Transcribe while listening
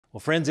Well,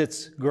 friends,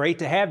 it's great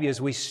to have you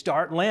as we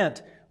start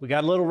Lent. We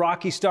got a little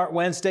rocky start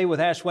Wednesday with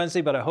Ash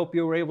Wednesday, but I hope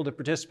you were able to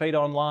participate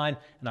online,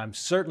 and I'm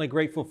certainly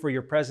grateful for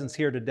your presence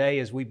here today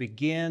as we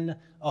begin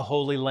a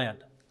Holy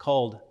Lent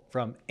called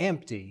From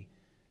Empty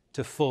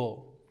to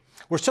Full.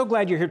 We're so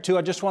glad you're here too.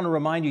 I just want to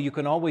remind you, you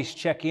can always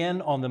check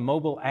in on the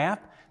mobile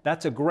app.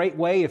 That's a great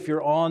way if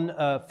you're on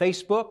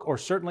Facebook or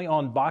certainly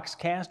on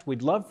Boxcast.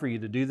 We'd love for you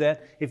to do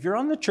that. If you're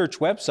on the church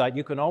website,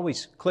 you can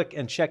always click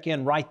and check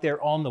in right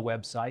there on the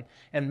website.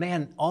 And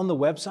man, on the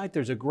website,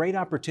 there's a great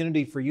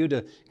opportunity for you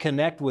to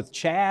connect with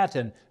chat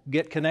and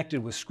get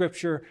connected with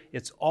Scripture.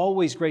 It's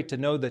always great to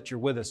know that you're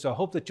with us. So I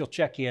hope that you'll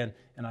check in,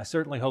 and I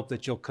certainly hope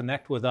that you'll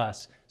connect with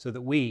us so that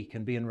we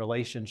can be in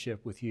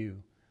relationship with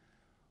you.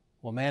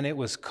 Well, man, it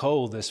was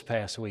cold this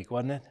past week,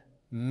 wasn't it?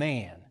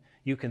 Man,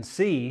 you can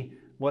see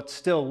what's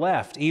still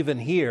left, even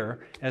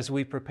here, as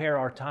we prepare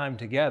our time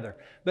together.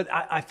 But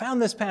I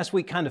found this past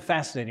week kind of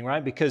fascinating,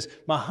 right? Because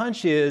my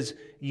hunch is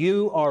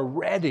you are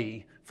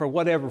ready for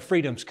whatever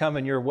freedom's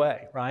coming your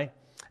way, right?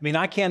 I mean,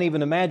 I can't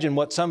even imagine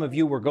what some of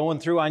you were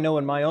going through. I know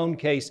in my own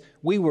case,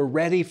 we were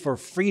ready for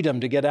freedom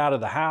to get out of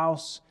the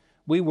house.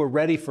 We were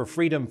ready for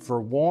freedom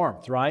for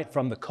warmth, right?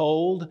 From the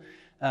cold.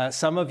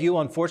 Some of you,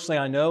 unfortunately,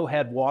 I know,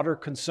 had water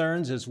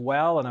concerns as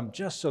well, and I'm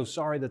just so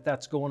sorry that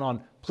that's going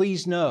on.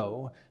 Please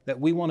know that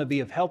we want to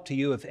be of help to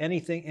you if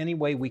anything, any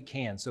way we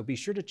can. So be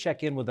sure to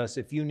check in with us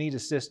if you need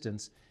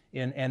assistance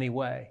in any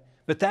way.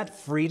 But that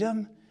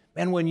freedom,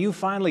 and when you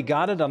finally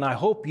got it, and I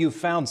hope you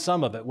found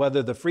some of it,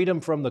 whether the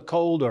freedom from the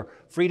cold or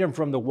freedom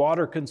from the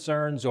water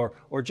concerns or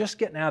just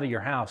getting out of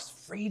your house,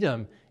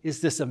 freedom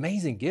is this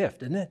amazing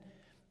gift, isn't it?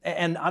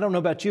 And I don't know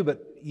about you,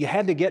 but you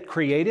had to get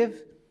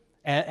creative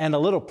and a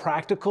little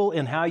practical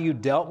in how you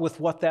dealt with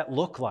what that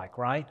looked like,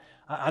 right?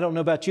 I don't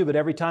know about you, but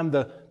every time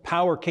the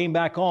power came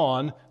back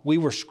on, we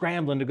were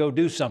scrambling to go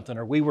do something,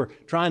 or we were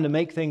trying to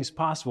make things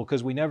possible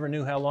because we never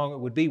knew how long it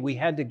would be. We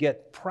had to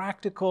get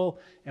practical,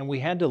 and we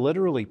had to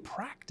literally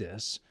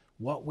practice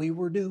what we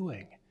were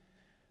doing.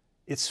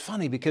 It's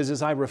funny because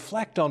as I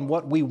reflect on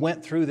what we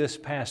went through this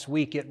past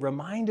week, it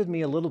reminded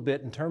me a little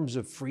bit in terms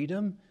of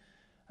freedom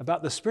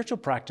about the spiritual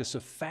practice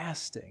of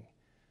fasting.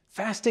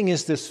 Fasting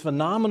is this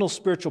phenomenal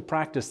spiritual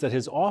practice that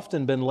has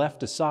often been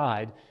left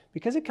aside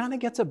because it kind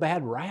of gets a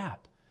bad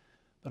rap.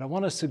 But I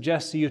want to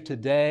suggest to you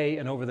today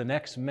and over the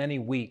next many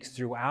weeks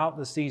throughout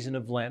the season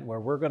of Lent, where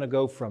we're going to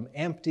go from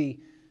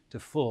empty to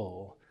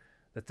full,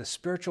 that the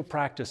spiritual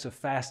practice of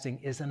fasting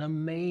is an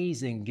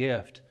amazing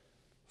gift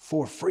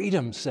for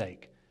freedom's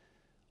sake,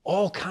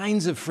 all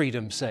kinds of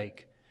freedom's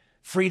sake,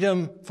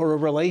 freedom for a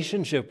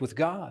relationship with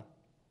God,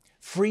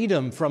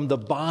 freedom from the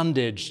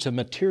bondage to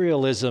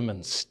materialism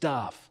and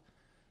stuff,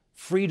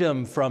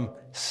 freedom from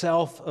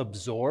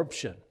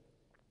self-absorption,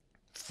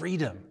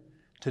 freedom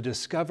to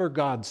discover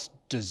God's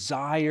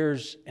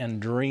desires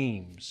and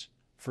dreams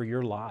for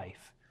your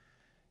life.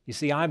 You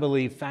see, I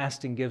believe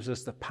fasting gives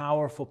us the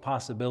powerful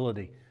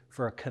possibility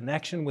for a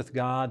connection with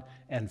God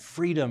and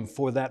freedom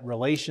for that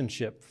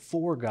relationship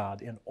for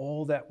God in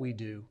all that we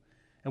do.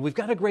 And we've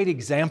got a great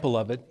example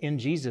of it in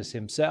Jesus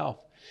Himself.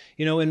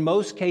 You know, in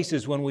most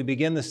cases when we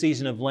begin the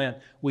season of Lent,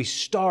 we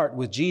start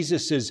with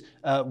Jesus'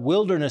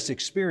 wilderness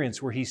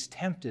experience where He's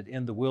tempted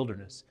in the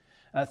wilderness.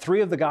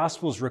 3 of the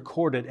Gospels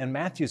record it, and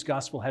Matthew's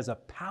Gospel has a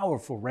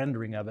powerful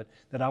rendering of it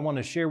that I want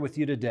to share with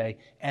you today,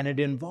 and it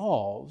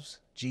involves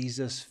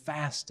Jesus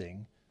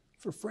fasting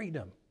for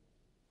freedom.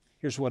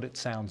 Here's what it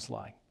sounds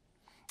like.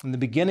 In the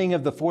beginning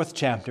of the 4th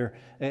chapter,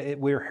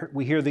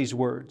 we hear these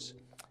words.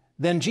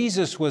 Then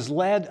Jesus was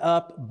led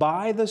up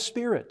by the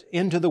Spirit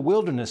into the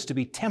wilderness to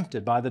be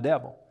tempted by the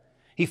devil.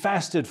 He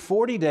fasted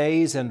 40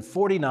 days and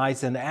 40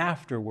 nights, and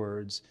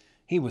afterwards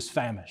He was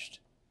famished.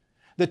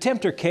 The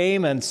tempter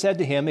came and said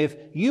to Him, "If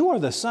you are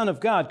the Son of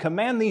God,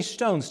 command these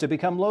stones to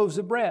become loaves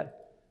of bread."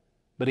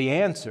 But He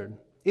answered,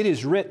 "It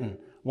is written,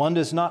 one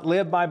does not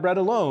live by bread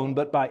alone,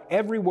 but by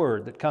every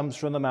word that comes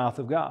from the mouth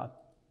of God."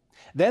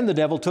 Then the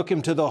devil took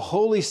Him to the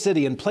holy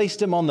city and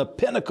placed Him on the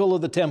pinnacle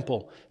of the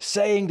temple,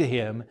 saying to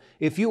Him,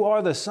 "If you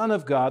are the Son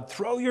of God,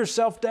 throw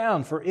yourself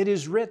down, for it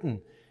is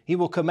written, He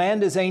will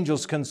command His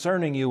angels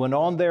concerning you, and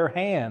on their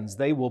hands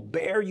they will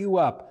bear you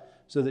up,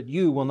 so that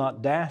you will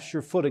not dash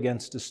your foot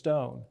against a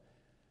stone."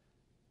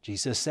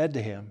 Jesus said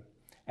to him,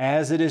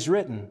 "As it is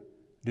written,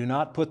 do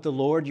not put the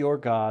Lord your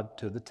God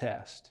to the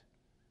test."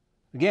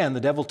 Again,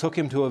 the devil took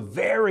Him to a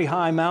very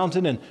high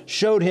mountain and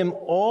showed Him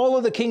all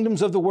of the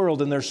kingdoms of the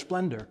world and their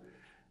splendor.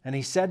 And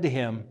He said to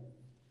him,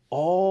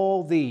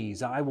 "All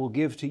these I will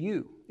give to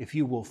you if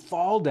you will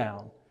fall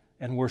down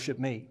and worship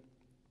me."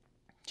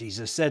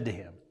 Jesus said to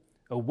him,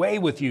 "Away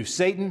with you,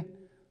 Satan,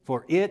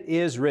 for it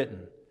is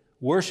written,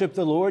 worship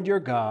the Lord your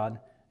God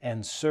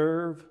and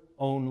serve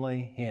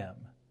only Him."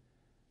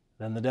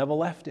 Then the devil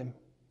left him,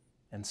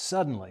 and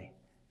suddenly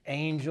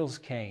angels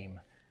came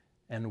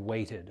and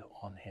waited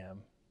on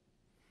him.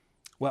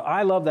 Well,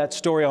 I love that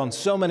story on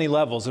so many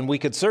levels, and we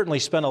could certainly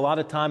spend a lot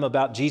of time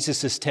about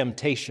Jesus'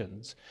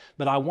 temptations,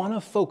 but I want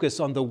to focus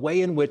on the way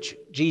in which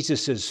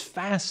Jesus'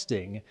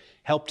 fasting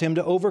helped Him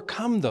to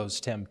overcome those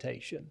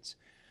temptations.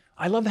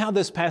 I love how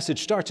this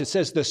passage starts. It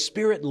says, the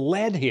Spirit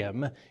led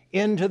him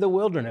into the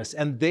wilderness,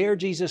 and there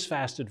Jesus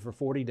fasted for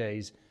 40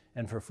 days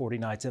and for 40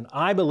 nights. And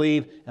I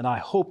believe, and I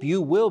hope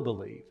you will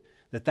believe,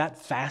 that that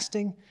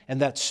fasting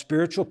and that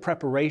spiritual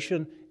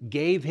preparation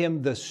gave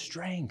him the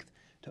strength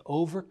to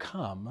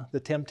overcome the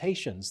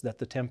temptations that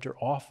the tempter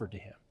offered to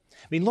him.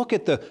 I mean, look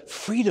at the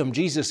freedom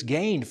Jesus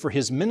gained for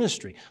his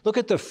ministry. Look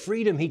at the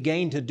freedom he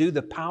gained to do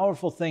the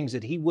powerful things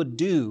that he would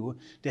do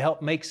to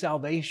help make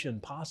salvation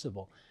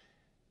possible.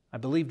 I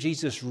believe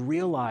Jesus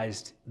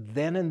realized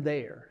then and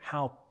there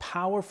how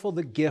powerful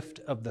the gift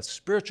of the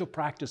spiritual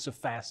practice of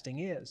fasting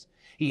is.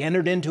 He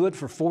entered into it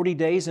for 40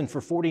 days and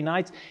for 40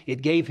 nights.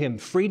 It gave him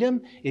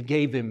freedom, it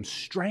gave him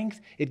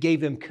strength, it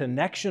gave him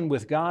connection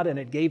with God, and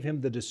it gave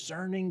him the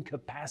discerning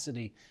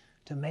capacity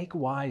to make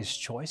wise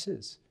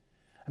choices.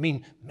 I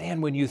mean, man,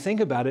 when you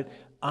think about it,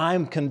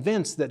 I'm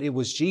convinced that it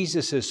was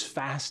Jesus'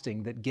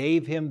 fasting that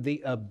gave him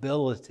the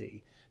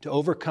ability to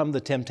overcome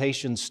the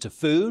temptations to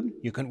food.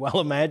 You can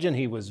well imagine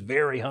he was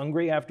very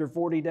hungry after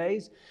 40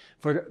 days.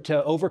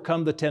 To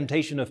overcome the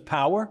temptation of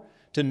power,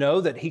 to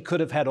know that he could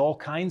have had all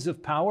kinds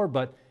of power,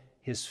 but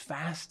his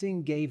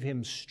fasting gave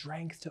him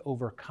strength to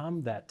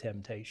overcome that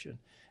temptation.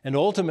 And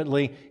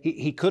ultimately,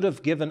 he could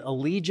have given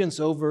allegiance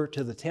over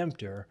to the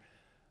tempter,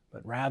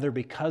 but rather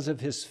because of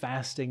his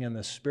fasting and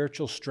the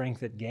spiritual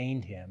strength it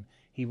gained him,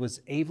 he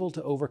was able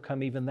to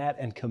overcome even that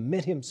and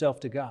commit himself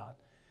to God.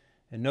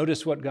 And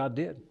notice what God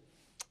did.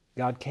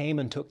 God came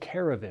and took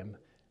care of him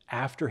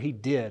after he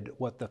did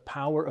what the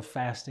power of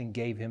fasting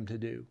gave him to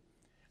do.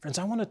 Friends,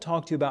 I want to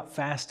talk to you about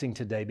fasting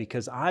today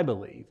because I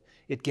believe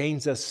it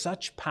gains us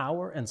such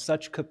power and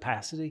such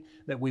capacity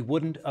that we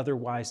wouldn't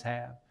otherwise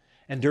have.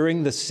 And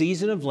during the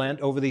season of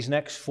Lent, over these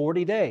next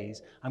 40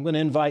 days, I'm going to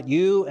invite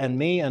you and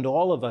me and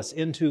all of us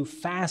into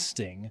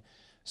fasting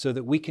so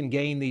that we can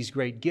gain these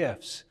great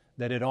gifts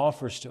that it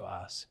offers to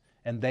us.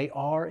 And they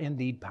are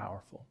indeed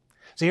powerful.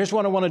 So here's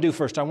what I want to do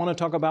first. I want to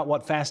talk about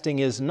what fasting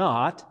is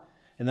not,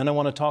 and then I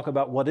want to talk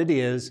about what it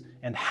is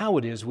and how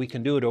it is we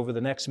can do it over the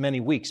next many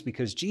weeks,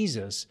 because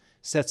Jesus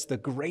sets the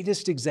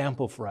greatest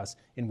example for us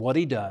in what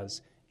he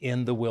does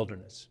in the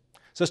wilderness.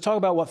 So let's talk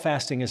about what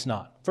fasting is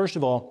not. First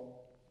of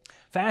all,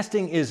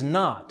 fasting is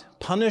not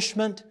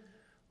punishment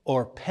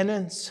or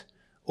penance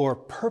or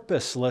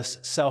purposeless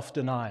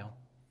self-denial.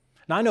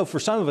 Now, I know for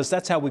some of us,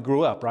 that's how we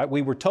grew up, right?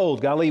 We were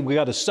told, golly, we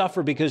got to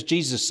suffer because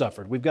Jesus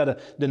suffered. We've got to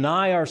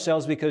deny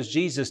ourselves because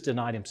Jesus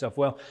denied himself.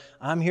 Well,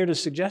 I'm here to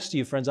suggest to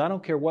you, friends, I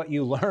don't care what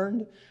you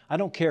learned. I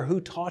don't care who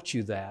taught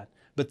you that.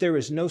 But there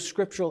is no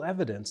scriptural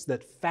evidence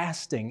that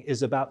fasting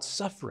is about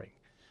suffering.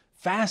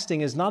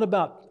 Fasting is not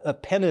about a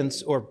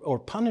penance or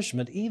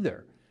punishment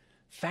either.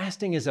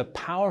 Fasting is a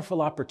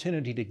powerful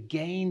opportunity to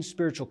gain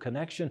spiritual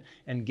connection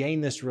and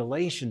gain this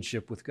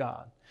relationship with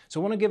God. So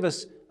I want to give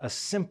us a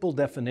simple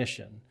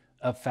definition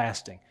of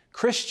fasting.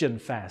 Christian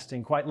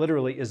fasting, quite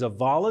literally, is a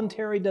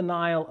voluntary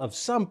denial of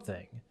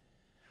something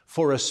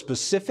for a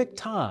specific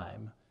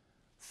time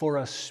for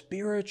a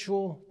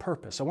spiritual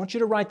purpose. I want you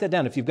to write that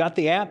down. If you've got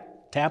the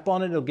app, tap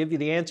on it, it'll give you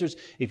the answers.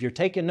 If you're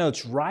taking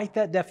notes, write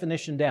that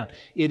definition down.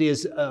 It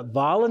is a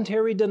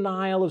voluntary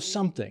denial of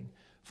something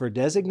for a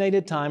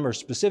designated time or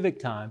specific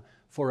time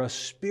for a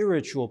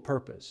spiritual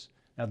purpose.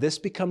 Now, this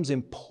becomes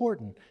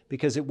important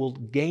because it will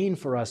gain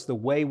for us the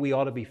way we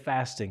ought to be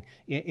fasting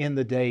in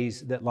the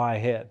days that lie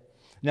ahead.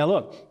 Now,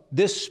 look,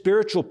 this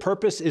spiritual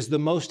purpose is the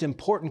most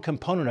important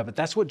component of it.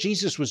 That's what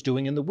Jesus was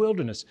doing in the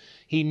wilderness.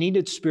 He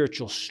needed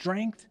spiritual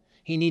strength.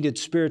 He needed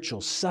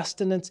spiritual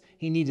sustenance.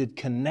 He needed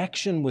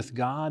connection with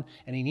God.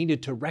 And he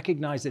needed to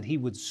recognize that he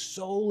would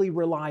solely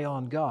rely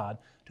on God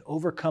to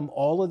overcome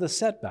all of the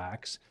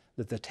setbacks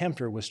that the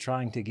tempter was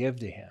trying to give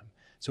to him.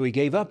 So he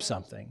gave up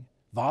something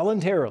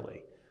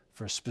voluntarily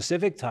for a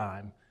specific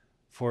time,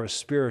 for a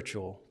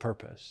spiritual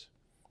purpose.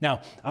 Now,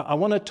 I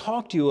want to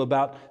talk to you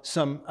about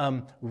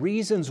some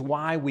reasons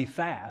why we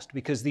fast,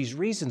 because these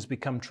reasons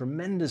become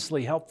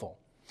tremendously helpful.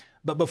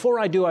 But before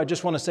I do, I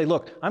just want to say,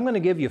 look, I'm going to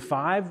give you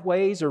 5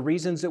 ways or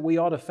reasons that we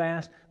ought to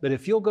fast, but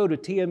if you'll go to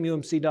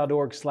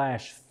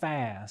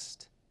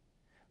tmumc.org/fast,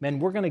 man,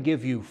 we're going to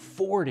give you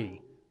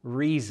 40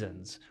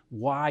 reasons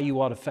why you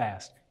ought to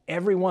fast.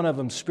 Every one of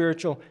them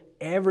spiritual,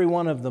 every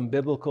one of them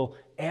biblical,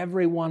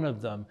 every one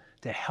of them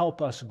to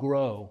help us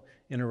grow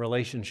in a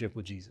relationship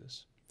with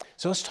Jesus.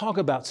 So let's talk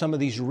about some of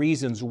these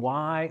reasons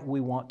why we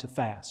want to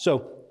fast.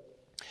 So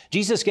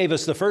Jesus gave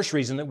us the first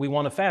reason that we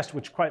want to fast,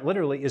 which quite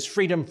literally is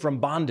freedom from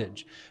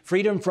bondage.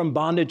 Freedom from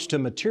bondage to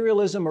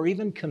materialism or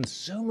even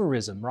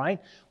consumerism,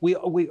 right? We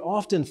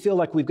often feel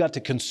like we've got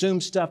to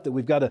consume stuff, that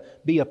we've got to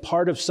be a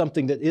part of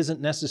something that isn't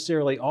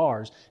necessarily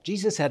ours.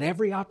 Jesus had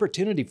every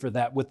opportunity for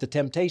that with the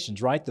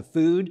temptations, right? The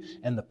food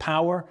and the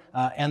power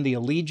and the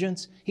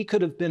allegiance. He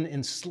could have been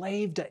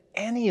enslaved to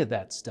any of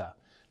that stuff,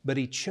 but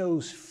he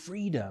chose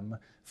freedom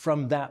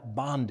from that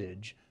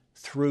bondage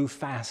through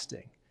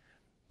fasting.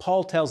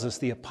 Paul tells us,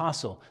 the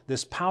apostle,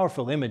 this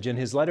powerful image in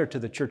his letter to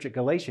the church at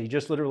Galatia. He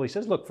just literally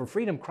says, look, for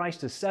freedom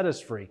Christ has set us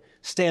free.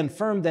 Stand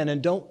firm then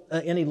and don't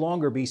any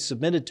longer be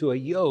submitted to a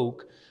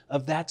yoke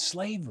of that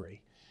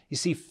slavery. You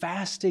see,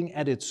 fasting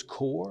at its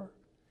core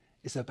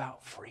is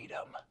about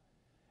freedom.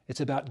 It's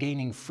about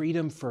gaining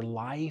freedom for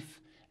life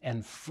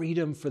and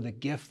freedom for the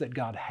gift that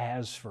God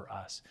has for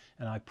us.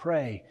 And I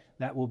pray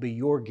that will be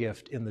your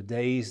gift in the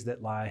days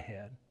that lie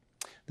ahead.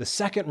 The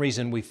second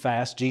reason we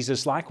fast,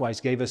 Jesus likewise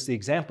gave us the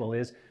example,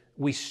 is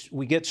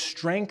we get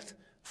strength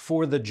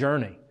for the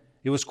journey.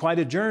 It was quite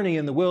a journey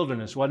in the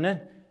wilderness, wasn't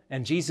it?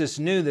 And Jesus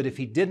knew that if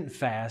he didn't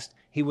fast,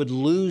 he would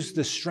lose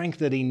the strength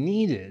that he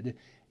needed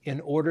in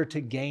order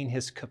to gain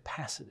his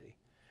capacity.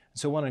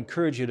 So I want to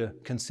encourage you to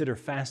consider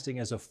fasting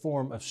as a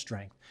form of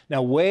strength.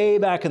 Now, way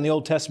back in the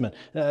Old Testament,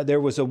 there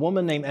was a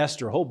woman named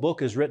Esther. A whole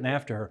book is written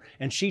after her,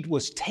 and she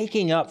was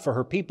taking up for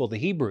her people, the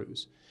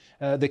Hebrews.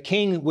 The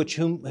king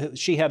whom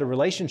she had a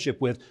relationship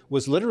with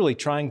was literally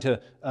trying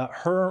to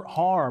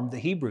harm the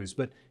Hebrews,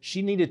 but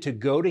she needed to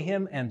go to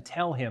him and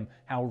tell him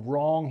how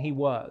wrong he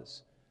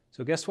was.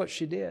 So guess what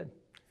she did?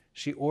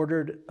 She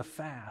ordered a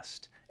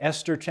fast.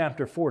 Esther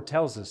chapter 4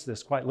 tells us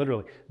this quite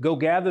literally. Go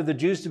gather the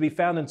Jews to be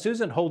found in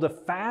Susa and hold a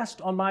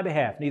fast on my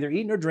behalf, neither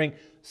eat nor drink.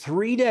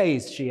 3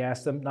 days, she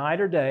asked them,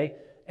 night or day,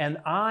 and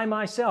I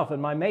myself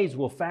and my maids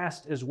will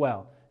fast as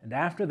well. And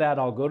after that,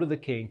 I'll go to the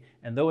king,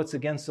 and though it's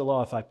against the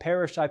law, if I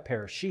perish, I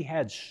perish. She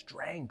had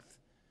strength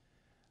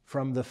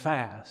from the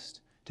fast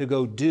to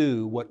go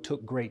do what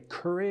took great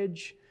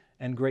courage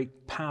and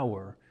great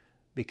power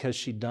because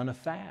she'd done a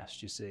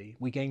fast, you see.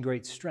 We gain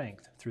great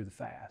strength through the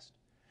fast.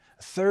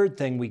 A third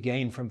thing we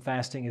gain from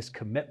fasting is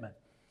commitment.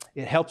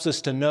 It helps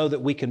us to know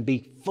that we can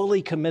be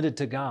fully committed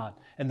to God,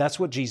 and that's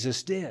what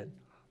Jesus did.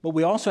 But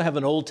we also have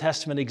an Old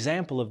Testament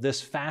example of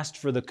this fast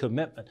for the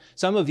commitment.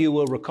 Some of you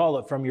will recall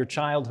it from your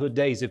childhood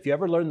days. If you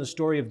ever learned the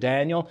story of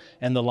Daniel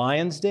and the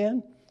lion's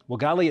den, well,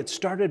 golly, it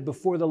started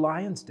before the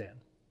lion's den.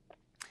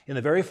 In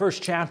the very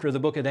first chapter of the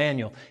book of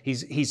Daniel,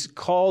 he's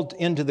called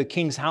into the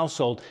king's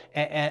household,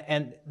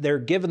 and they're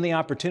given the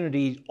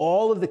opportunity,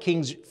 all of the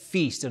king's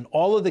feast and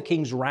all of the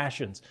king's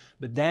rations.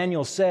 But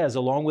Daniel says,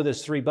 along with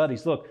his 3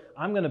 buddies, look,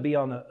 I'm going to be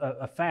on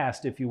a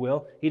fast, if you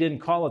will. He didn't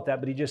call it that,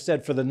 but he just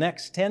said, for the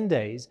next 10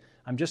 days,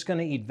 I'm just going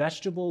to eat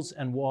vegetables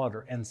and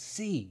water and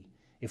see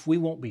if we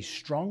won't be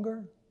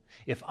stronger,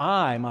 if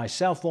I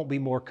myself won't be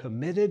more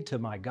committed to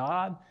my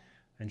God.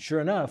 And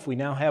sure enough, we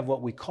now have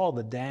what we call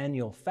the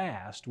Daniel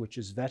fast, which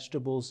is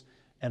vegetables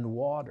and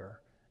water,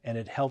 and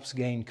it helps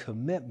gain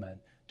commitment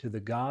to the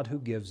God who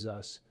gives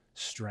us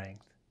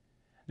strength.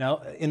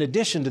 Now, in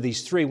addition to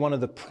these 3, one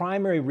of the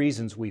primary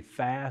reasons we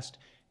fast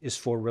is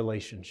for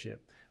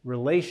relationship.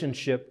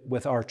 Relationship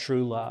with our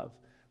true love.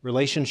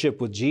 Relationship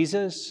with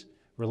Jesus,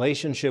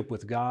 relationship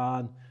with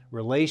God,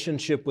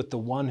 relationship with the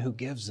one who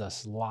gives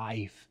us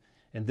life.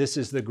 And this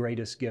is the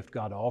greatest gift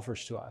God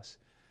offers to us.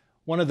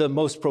 One of the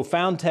most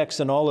profound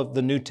texts in all of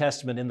the New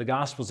Testament, in the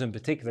Gospels in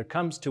particular,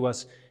 comes to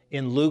us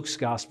in Luke's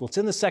Gospel. It's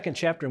in the 2nd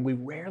chapter, and we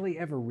rarely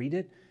ever read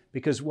it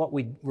because what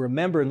we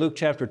remember in Luke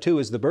chapter 2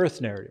 is the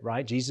birth narrative,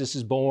 right? Jesus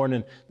is born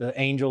and the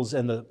angels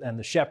and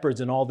the shepherds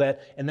and all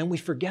that, and then we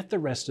forget the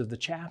rest of the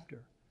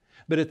chapter.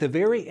 But at the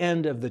very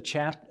end of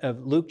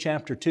of Luke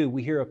chapter 2,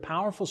 we hear a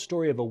powerful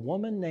story of a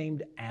woman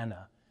named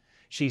Anna.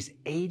 She's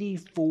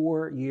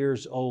 84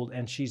 years old,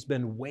 and she's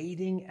been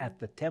waiting at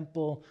the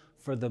temple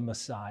for the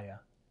Messiah.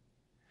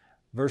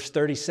 Verse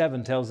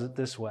 37 tells it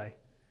this way.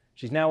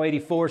 She's now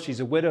 84. She's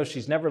a widow.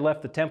 She's never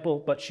left the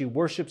temple, but she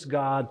worships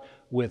God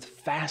with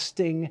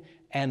fasting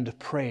and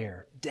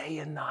prayer day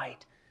and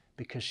night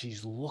because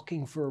she's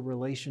looking for a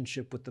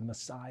relationship with the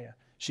Messiah.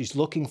 She's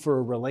looking for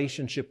a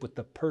relationship with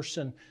the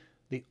person,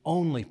 the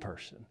only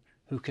person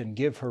who can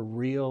give her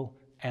real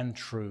and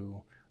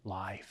true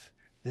life.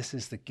 This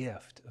is the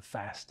gift of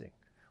fasting.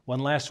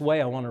 One last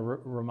way I want to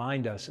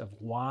remind us of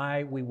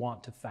why we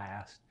want to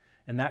fast.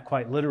 And that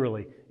quite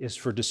literally is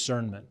for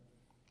discernment.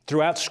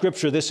 Throughout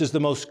Scripture, this is the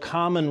most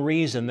common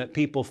reason that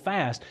people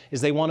fast, is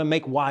they want to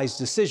make wise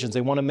decisions.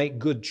 They want to make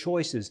good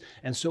choices.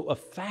 And so a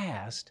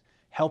fast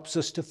helps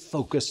us to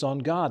focus on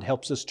God,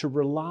 helps us to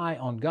rely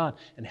on God,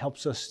 and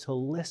helps us to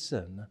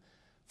listen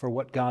for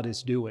what God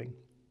is doing.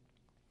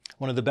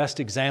 One of the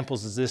best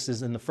examples of this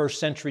is in the first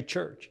century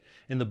church.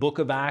 In the book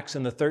of Acts,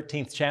 in the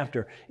 13th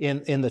chapter,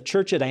 in the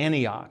church at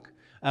Antioch,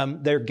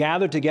 they're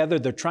gathered together.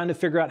 They're trying to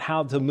figure out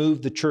how to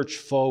move the church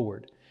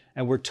forward.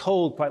 And we're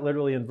told quite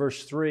literally in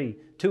verse 2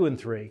 and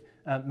 3,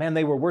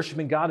 they were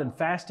worshiping God and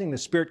fasting. The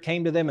Spirit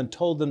came to them and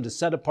told them to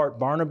set apart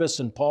Barnabas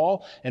and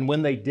Paul. And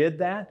when they did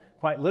that,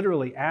 quite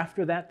literally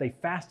after that, they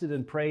fasted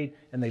and prayed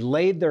and they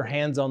laid their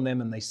hands on them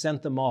and they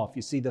sent them off.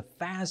 You see, the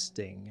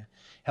fasting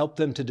helped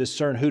them to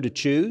discern who to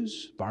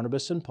choose,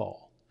 Barnabas and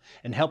Paul,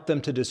 and helped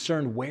them to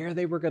discern where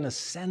they were going to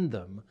send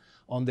them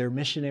on their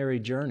missionary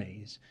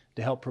journeys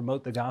to help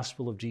promote the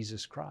gospel of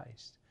Jesus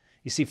Christ.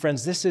 You see,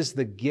 friends, this is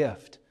the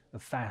gift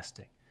of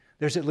fasting.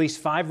 There's at least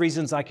 5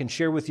 reasons I can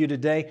share with you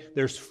today.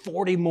 There's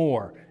 40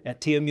 more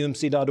at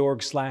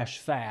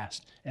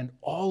tmumc.org/fast, and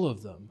all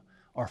of them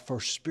are for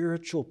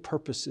spiritual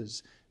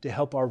purposes to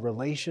help our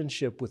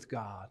relationship with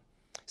God.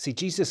 See,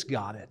 Jesus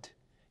got it.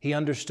 He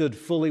understood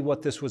fully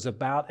what this was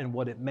about and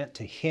what it meant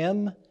to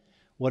Him,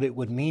 what it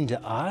would mean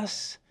to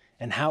us,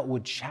 and how it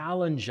would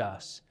challenge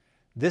us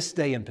this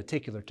day in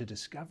particular, to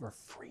discover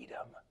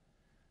freedom.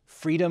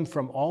 Freedom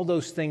from all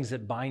those things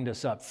that bind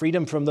us up.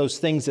 Freedom from those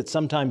things that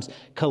sometimes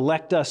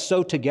collect us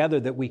so together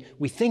that we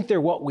think they're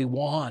what we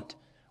want.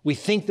 We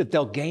think that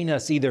they'll gain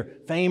us either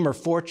fame or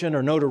fortune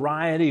or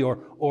notoriety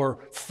or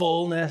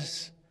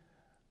fullness.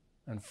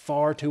 And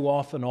far too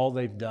often all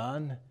they've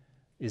done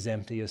is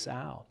empty us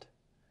out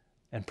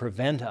and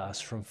prevent us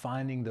from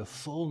finding the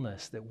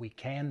fullness that we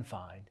can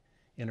find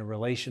in a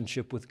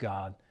relationship with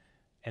God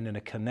and in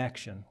a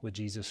connection with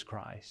Jesus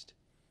Christ.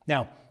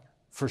 Now,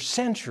 for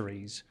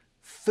centuries,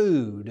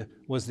 food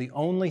was the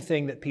only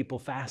thing that people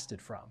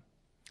fasted from.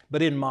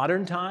 But in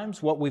modern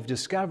times, what we've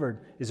discovered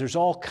is there's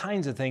all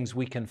kinds of things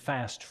we can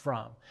fast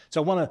from.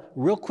 So I want to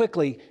real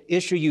quickly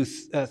issue you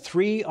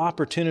three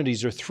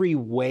opportunities or three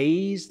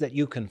ways that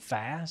you can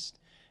fast.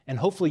 And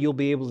hopefully you'll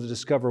be able to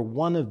discover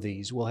one of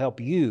these will help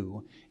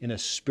you in a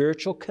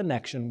spiritual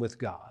connection with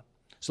God.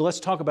 So let's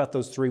talk about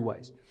those three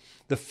ways.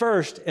 The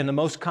first and the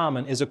most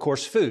common is, of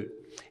course, food.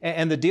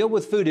 And the deal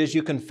with food is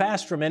you can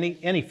fast from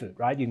any food,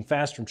 right? You can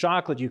fast from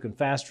chocolate, you can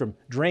fast from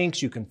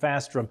drinks, you can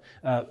fast from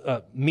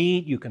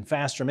meat, you can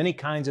fast from any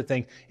kinds of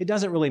things. It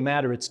doesn't really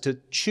matter. It's to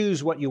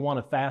choose what you want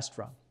to fast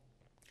from.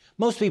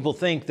 Most people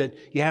think that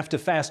you have to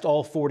fast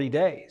all 40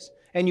 days,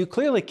 and you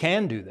clearly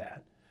can do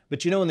that.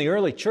 But you know, in the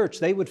early church,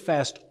 they would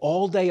fast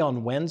all day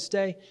on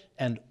Wednesday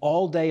and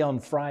all day on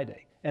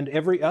Friday, and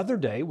every other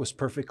day was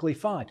perfectly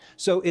fine.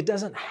 So it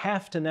doesn't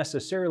have to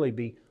necessarily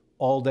be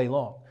all day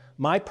long.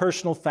 My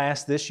personal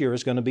fast this year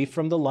is going to be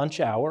from the lunch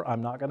hour.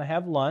 I'm not going to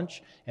have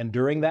lunch, and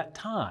during that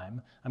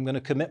time, I'm going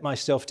to commit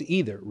myself to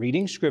either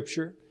reading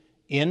Scripture,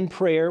 in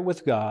prayer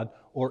with God,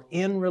 or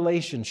in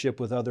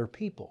relationship with other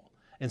people.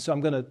 And so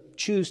I'm going to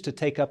choose to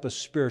take up a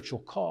spiritual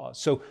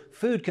cause. So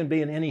food can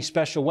be in any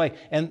special way.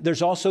 And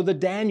there's also the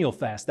Daniel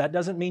fast. That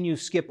doesn't mean you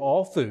skip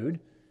all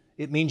food.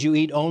 It means you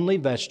eat only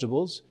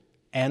vegetables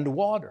and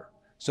water.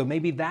 So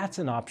maybe that's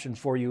an option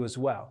for you as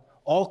well.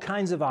 All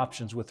kinds of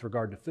options with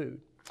regard to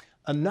food.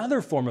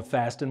 Another form of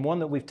fast, and one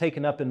that we've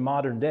taken up in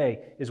modern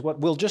day, is what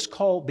we'll just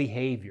call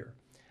behavior.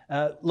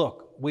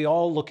 Look, we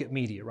all look at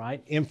media,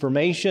 right?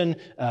 Information,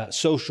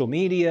 social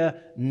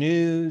media,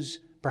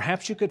 news.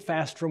 Perhaps you could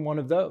fast from one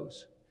of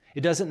those.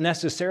 It doesn't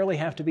necessarily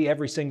have to be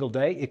every single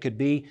day. It could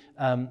be,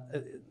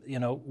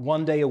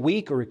 one day a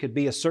week, or it could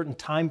be a certain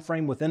time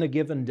frame within a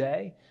given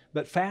day.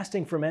 But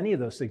fasting from any of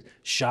those things.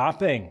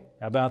 Shopping,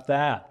 how about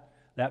that?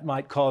 That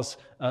might cause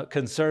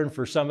concern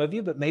for some of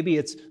you, but maybe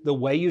it's the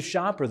way you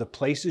shop or the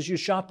places you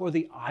shop or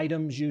the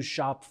items you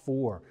shop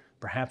for.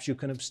 Perhaps you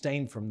can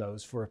abstain from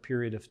those for a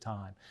period of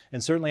time.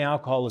 And certainly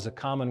alcohol is a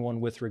common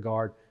one with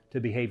regard to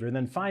behavior. And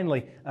then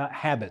finally,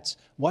 habits.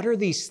 What are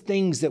these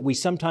things that we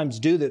sometimes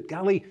do that,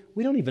 golly,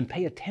 we don't even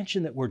pay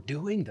attention that we're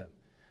doing them?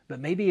 But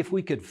maybe if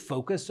we could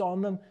focus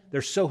on them,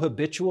 they're so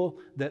habitual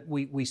that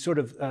we sort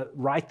of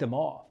write them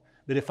off.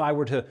 But if I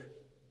were to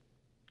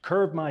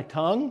curb my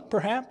tongue,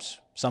 perhaps,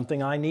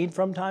 something I need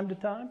from time to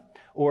time,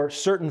 or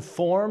certain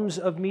forms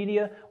of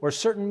media, or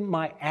certain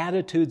my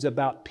attitudes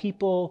about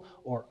people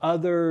or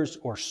others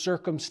or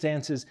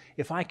circumstances,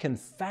 if I can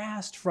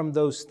fast from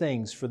those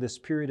things for this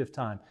period of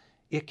time,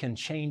 it can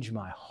change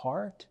my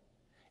heart,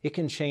 it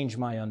can change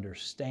my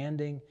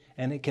understanding,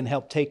 and it can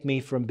help take me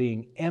from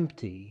being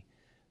empty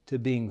to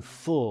being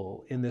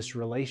full in this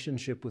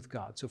relationship with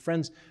God. So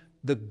friends,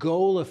 the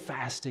goal of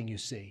fasting, you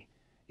see,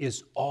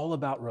 is all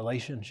about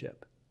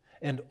relationship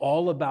and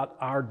all about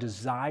our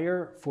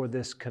desire for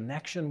this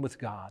connection with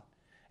God.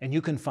 And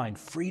you can find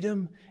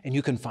freedom, and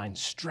you can find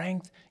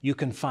strength, you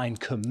can find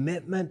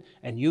commitment,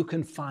 and you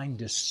can find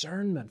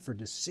discernment for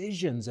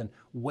decisions and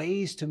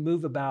ways to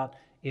move about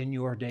in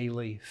your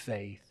daily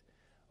faith.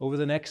 Over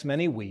the next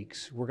many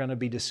weeks, we're going to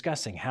be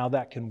discussing how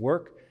that can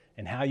work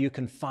and how you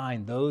can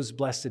find those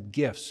blessed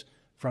gifts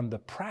from the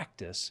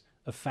practice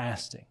of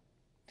fasting.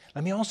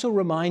 Let me also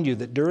remind you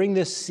that during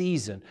this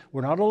season,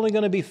 we're not only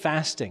going to be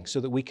fasting so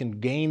that we can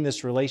gain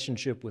this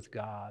relationship with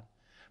God,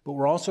 but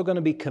we're also going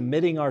to be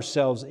committing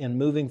ourselves in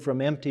moving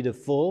from empty to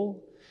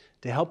full,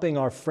 to helping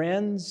our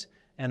friends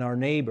and our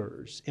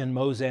neighbors in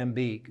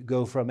Mozambique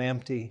go from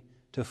empty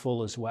to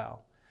full as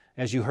well.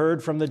 As you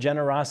heard from the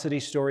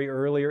generosity story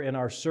earlier in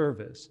our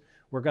service,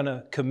 we're going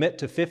to commit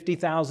to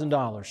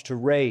 $50,000 to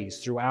raise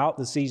throughout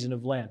the season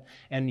of Lent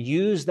and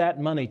use that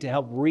money to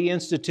help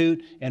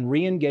reinstitute and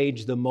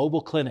re-engage the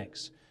mobile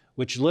clinics,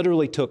 which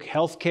literally took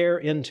health care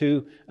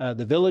into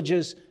the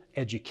villages,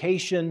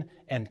 education,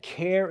 and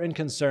care and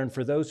concern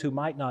for those who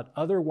might not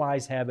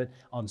otherwise have it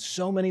on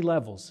so many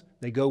levels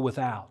they go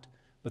without.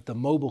 But the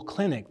mobile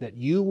clinic that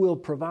you will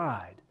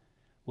provide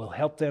will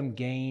help them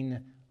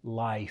gain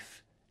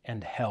life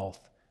and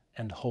health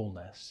and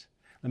wholeness.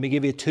 Let me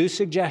give you 2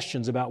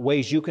 suggestions about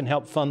ways you can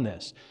help fund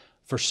this.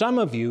 For some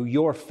of you,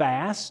 your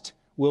fast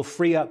will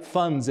free up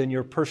funds in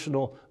your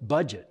personal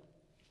budget.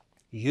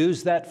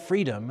 Use that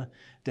freedom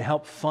to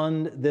help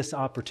fund this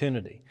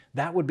opportunity.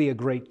 That would be a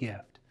great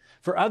gift.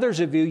 For others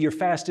of you, your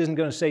fast isn't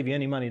going to save you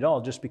any money at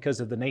all just because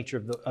of the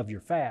nature of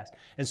your fast.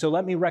 And so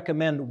let me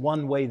recommend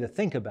one way to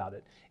think about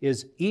it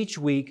is each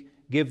week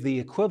give the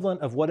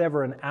equivalent of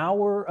whatever an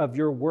hour of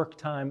your work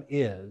time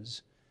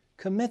is,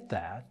 commit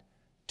that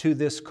to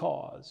this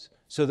cause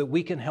so that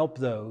we can help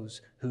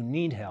those who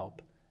need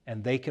help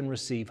and they can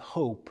receive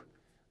hope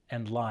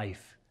and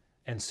life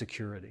and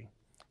security.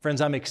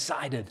 Friends, I'm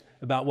excited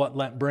about what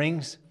Lent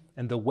brings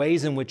and the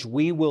ways in which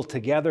we will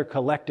together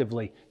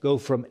collectively go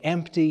from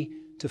empty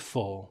to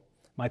full.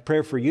 My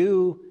prayer for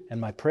you and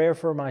my prayer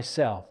for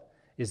myself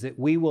is that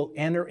we will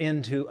enter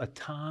into a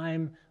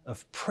time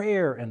of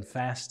prayer and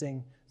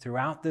fasting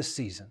throughout this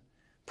season.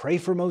 Pray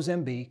for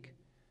Mozambique,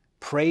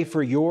 pray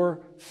for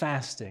your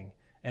fasting,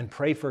 and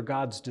pray for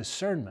God's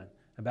discernment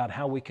about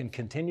how we can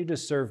continue to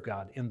serve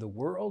God in the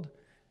world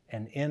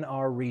and in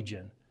our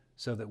region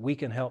so that we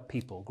can help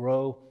people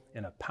grow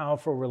in a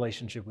powerful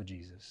relationship with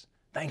Jesus.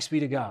 Thanks be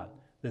to God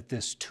that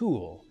this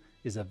tool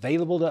is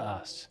available to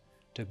us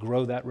to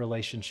grow that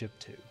relationship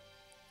too.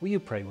 Will you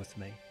pray with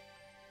me?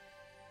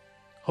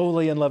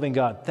 Holy and loving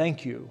God,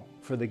 thank you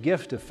for the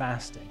gift of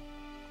fasting.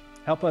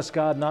 Help us,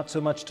 God, not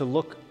so much to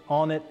look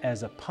on it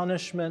as a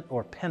punishment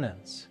or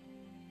penance,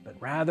 but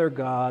rather,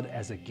 God,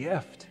 as a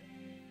gift,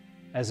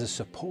 as a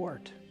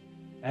support,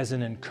 as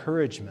an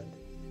encouragement,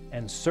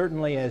 and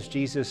certainly, as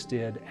Jesus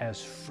did,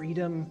 as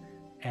freedom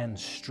and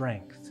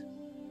strength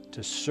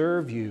to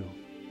serve you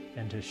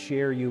and to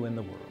share you in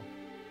the world.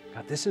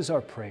 God, this is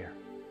our prayer,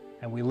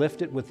 and we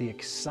lift it with the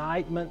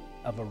excitement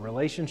of a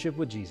relationship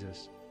with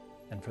Jesus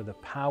and for the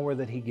power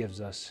that He gives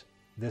us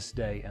this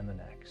day and the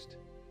next.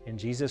 In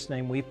Jesus'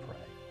 name we pray.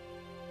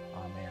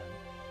 Amen.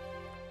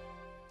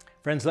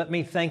 Friends, let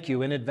me thank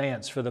you in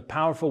advance for the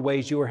powerful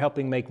ways you are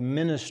helping make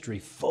ministry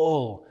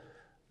full,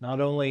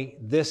 not only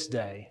this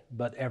day,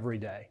 but every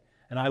day.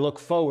 And I look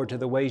forward to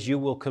the ways you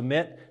will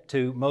commit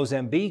to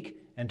Mozambique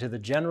and to the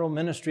general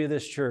ministry of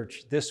this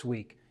church this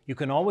week. You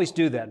can always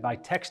do that by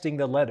texting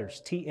the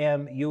letters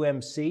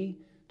TMUMC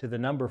to the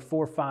number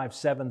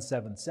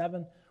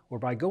 45777 or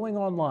by going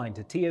online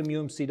to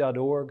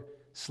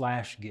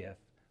tmumc.org/give,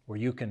 where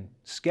you can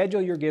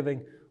schedule your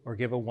giving or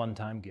give a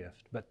one-time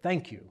gift. But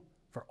thank you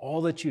for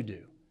all that you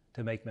do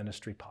to make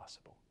ministry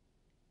possible.